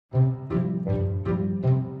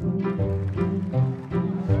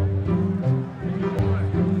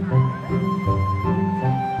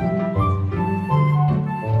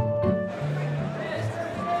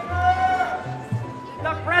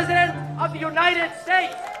President of the United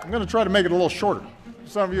States. I'm going to try to make it a little shorter.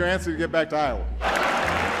 Some of you are antsy to get back to Iowa.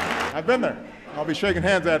 I've been there. I'll be shaking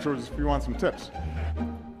hands afterwards if you want some tips.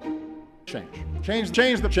 Change.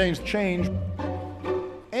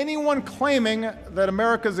 Anyone claiming that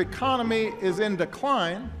America's economy is in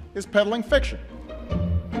decline is peddling fiction.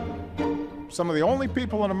 Some of the only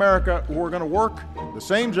people in America who are going to work the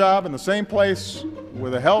same job in the same place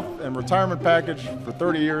with a health and retirement package for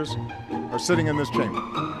 30 years are sitting in this chamber.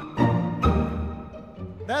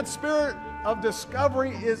 That spirit of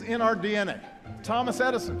discovery is in our DNA. Thomas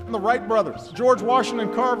Edison, and the Wright brothers, George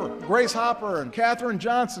Washington Carver, Grace Hopper, and Katherine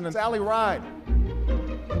Johnson, and Sally Ride.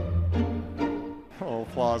 Oh,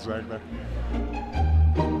 applause back there.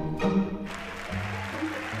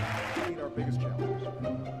 Our biggest challenge.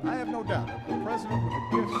 I have no doubt that the president with the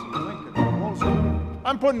gifts of Lincoln and Roosevelt.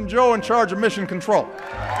 I'm putting Joe in charge of mission control.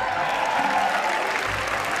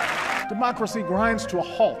 Democracy grinds to a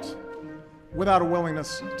halt without a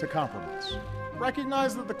willingness to compromise.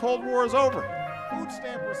 Recognize that the Cold War is over. Food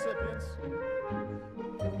stamp recipients.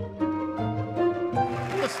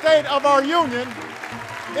 The state of our union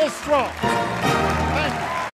is strong. Thank you.